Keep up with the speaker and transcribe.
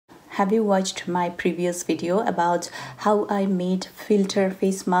have you watched my previous video about how I made filter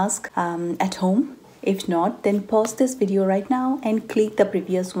face mask at home? If not, then pause this video right now and click the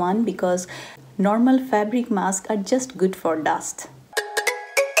previous one because normal fabric masks are just good for dust.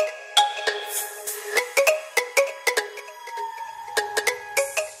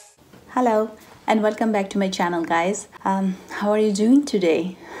 Hello and welcome back to my channel, guys. How are you doing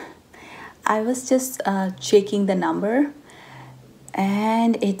today? I was just checking the number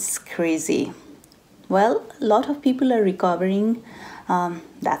and it's crazy. Well, a lot of people are recovering.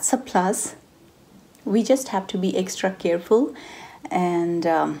 That's a plus. We just have to be extra careful and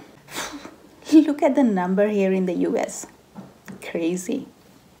look at the number here in the US. Crazy.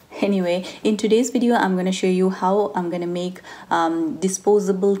 Anyway, in today's video, I'm going to show you how I'm going to make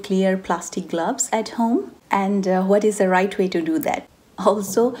disposable clear plastic gloves at home and what is the right way to do that.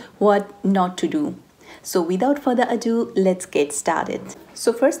 Also, what not to do. So without further ado, let's get started.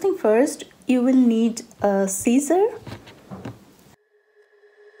 So first thing first, you will need a scissor,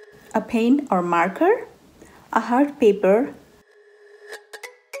 a pen or marker, a hard paper,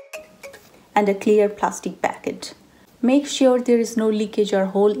 and a clear plastic packet. Make sure there is no leakage or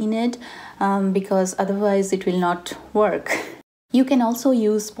hole in it because otherwise it will not work. You can also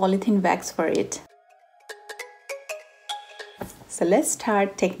use polythene wax for it. So let's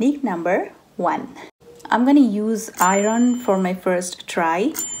start technique number 1. I'm going to use iron for my first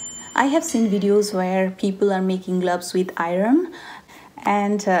try. I have seen videos where people are making gloves with iron.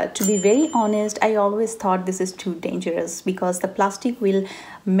 And to be very honest, I always thought this is too dangerous because the plastic will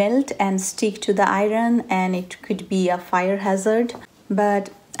melt and stick to the iron and it could be a fire hazard. But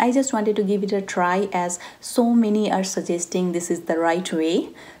I just wanted to give it a try as so many are suggesting this is the right way.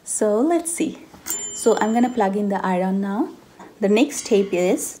 So let's see. So I'm gonna plug in the iron now. The next step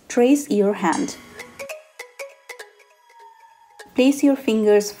is trace your hand. Place your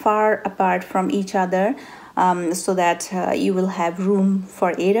fingers far apart from each other so that you will have room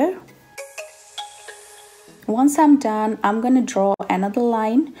for error. Once I'm done, I'm going to draw another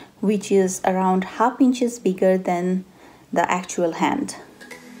line which is around ½ inches bigger than the actual hand.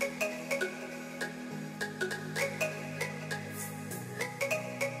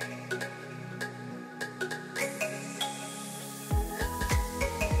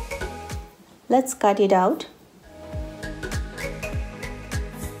 Let's cut it out.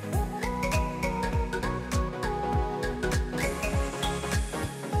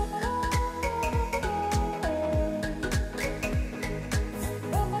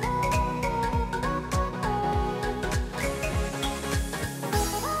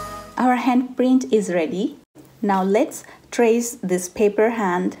 Our handprint is ready. Now let's trace this paper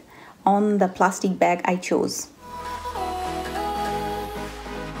hand on the plastic bag I chose.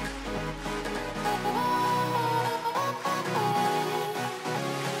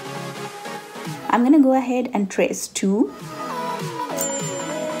 I'm gonna go ahead and trace 2.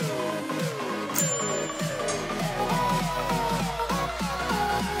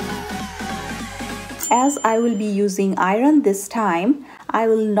 As I will be using iron this time, I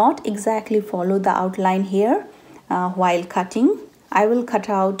will not exactly follow the outline here while cutting. I will cut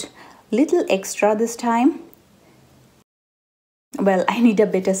out little extra this time. Well, I need a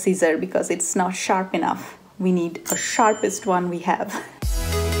better scissor because it's not sharp enough. We need a sharpest one we have.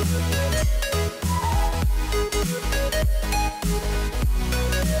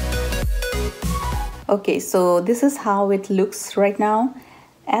 Okay, so this is how it looks right now.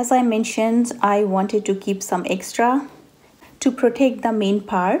 As I mentioned, I wanted to keep some extra. To protect the main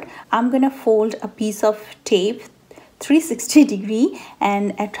part, I'm gonna fold a piece of tape 360 degree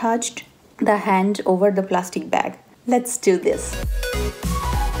and attach the hand over the plastic bag. Let's do this.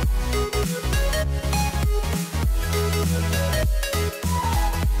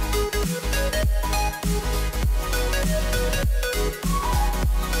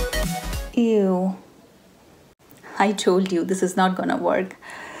 Ew. I told you this is not gonna work.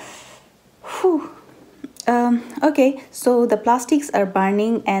 Whew. Okay, so the plastics are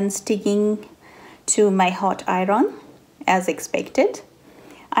burning and sticking to my hot iron as expected.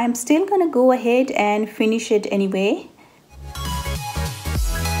 I'm still gonna go ahead and finish it anyway.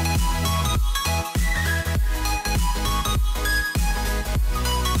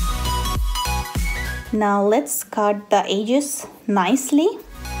 Now let's cut the edges nicely.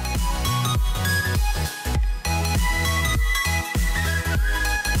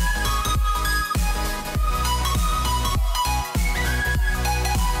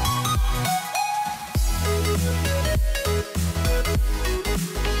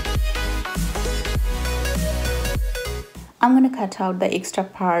 I'm going to cut out the extra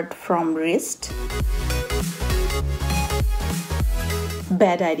part from wrist,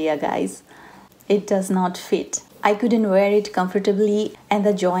 bad idea, guys. It does not fit. I couldn't wear it comfortably and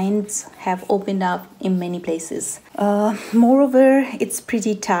the joints have opened up in many places. Moreover, it's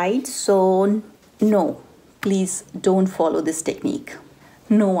pretty tight, so no, please don't follow this technique.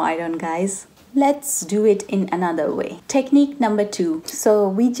 No iron, guys. Let's do it in another way. Technique number 2. So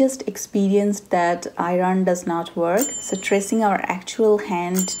we just experienced that iron does not work. So tracing our actual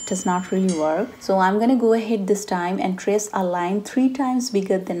hand does not really work. So I'm gonna go ahead this time and trace a line 3 times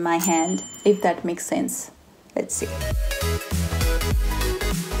bigger than my hand, if that makes sense. Let's see.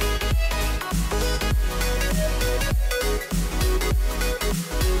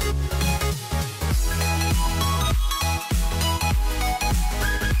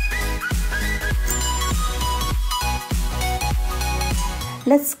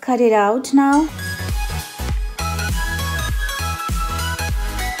 Let's cut it out now.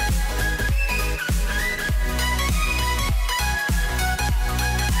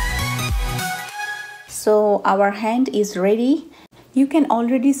 So our hand is ready. You can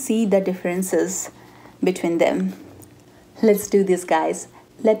already see the differences between them. Let's do this, guys.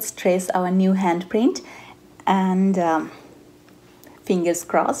 Let's trace our new handprint and fingers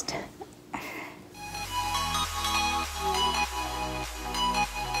crossed.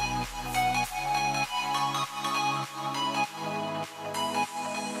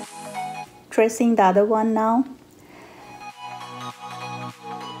 Tracing the other one now.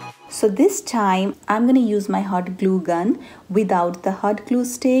 So this time I'm going to use my hot glue gun without the hot glue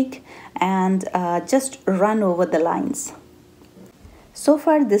stick and just run over the lines. So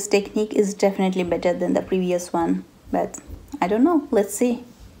far this technique is definitely better than the previous one, but I don't know, let's see.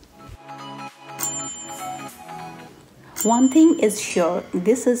 One thing is sure,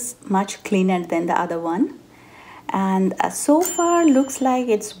 this is much cleaner than the other one. And so far looks like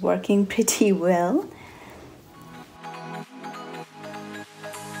it's working pretty well.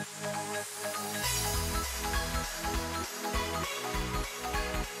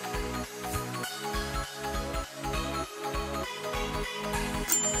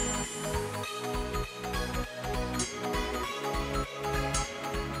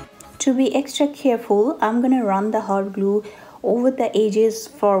 To be extra careful, I'm gonna run the hot glue over the edges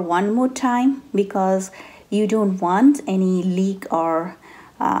for one more time because you don't want any leak or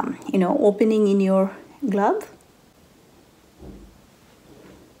opening in your glove.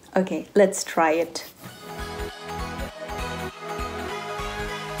 Okay, let's try it.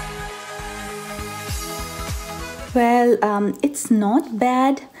 Well, it's not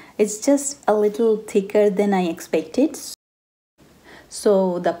bad. It's just a little thicker than I expected.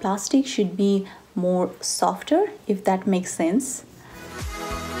 So the plastic should be more softer, if that makes sense,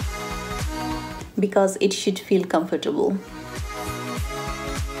 because it should feel comfortable.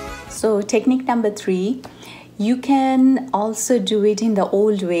 So technique number 3, you can also do it in the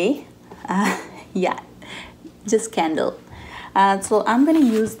old way. Yeah, just candle. So I'm going to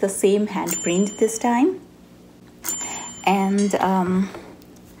use the same handprint this time. And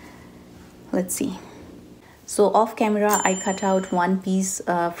let's see. So off camera, I cut out one piece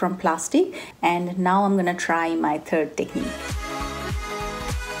from plastic, and now I'm going to try my third technique.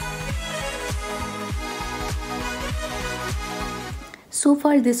 So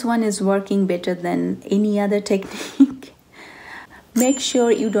far this one is working better than any other technique. Make sure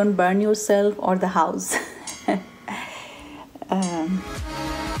you don't burn yourself or the house.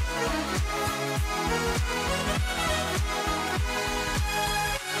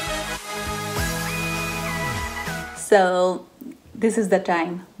 So this is the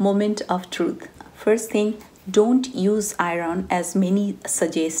time, moment of truth. First thing, don't use iron as many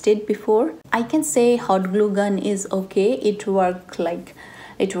suggested before. I can say hot glue gun is okay. It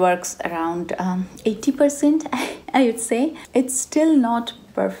works around 80%, I would say. It's still not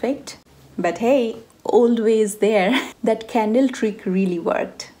perfect, but hey, old ways there. That candle trick really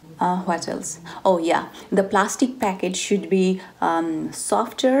worked. What else? Oh yeah, the plastic package should be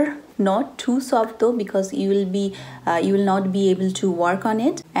softer, not too soft though, because you will not be able to work on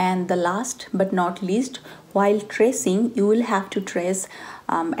it. And the last but not least, while tracing, you will have to trace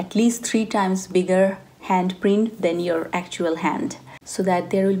at least 3 times bigger handprint than your actual hand, so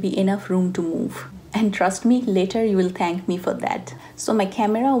that there will be enough room to move. And trust me, later you will thank me for that. So my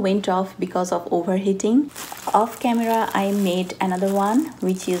camera went off because of overheating. Off camera, I made another one,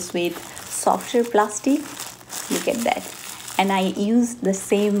 which is with softer plastic. Look at that. And I used the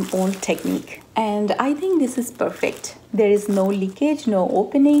same old technique. And I think this is perfect. There is no leakage, no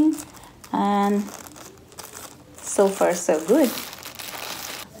opening. And so far, so good.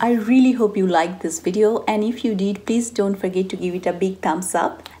 I really hope you liked this video, and if you did, please don't forget to give it a big thumbs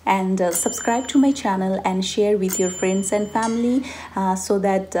up and subscribe to my channel and share with your friends and family so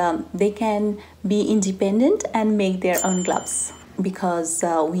that they can be independent and make their own gloves, because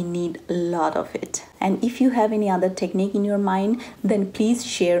we need a lot of it. And if you have any other technique in your mind, then please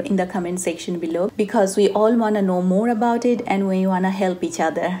share in the comment section below, because we all want to know more about it and we want to help each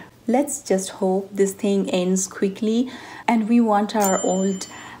other. Let's just hope this thing ends quickly and we want our old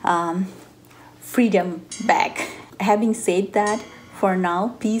freedom back. Having said that, for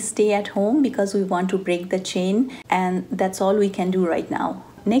now, please stay at home because we want to break the chain, and that's all we can do right now.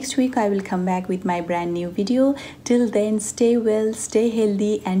 Next week, I will come back with my brand new video. Till then, stay well, stay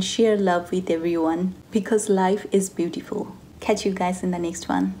healthy, and share love with everyone, because life is beautiful. Catch you guys in the next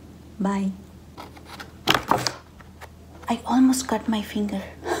one. Bye. I almost cut my finger.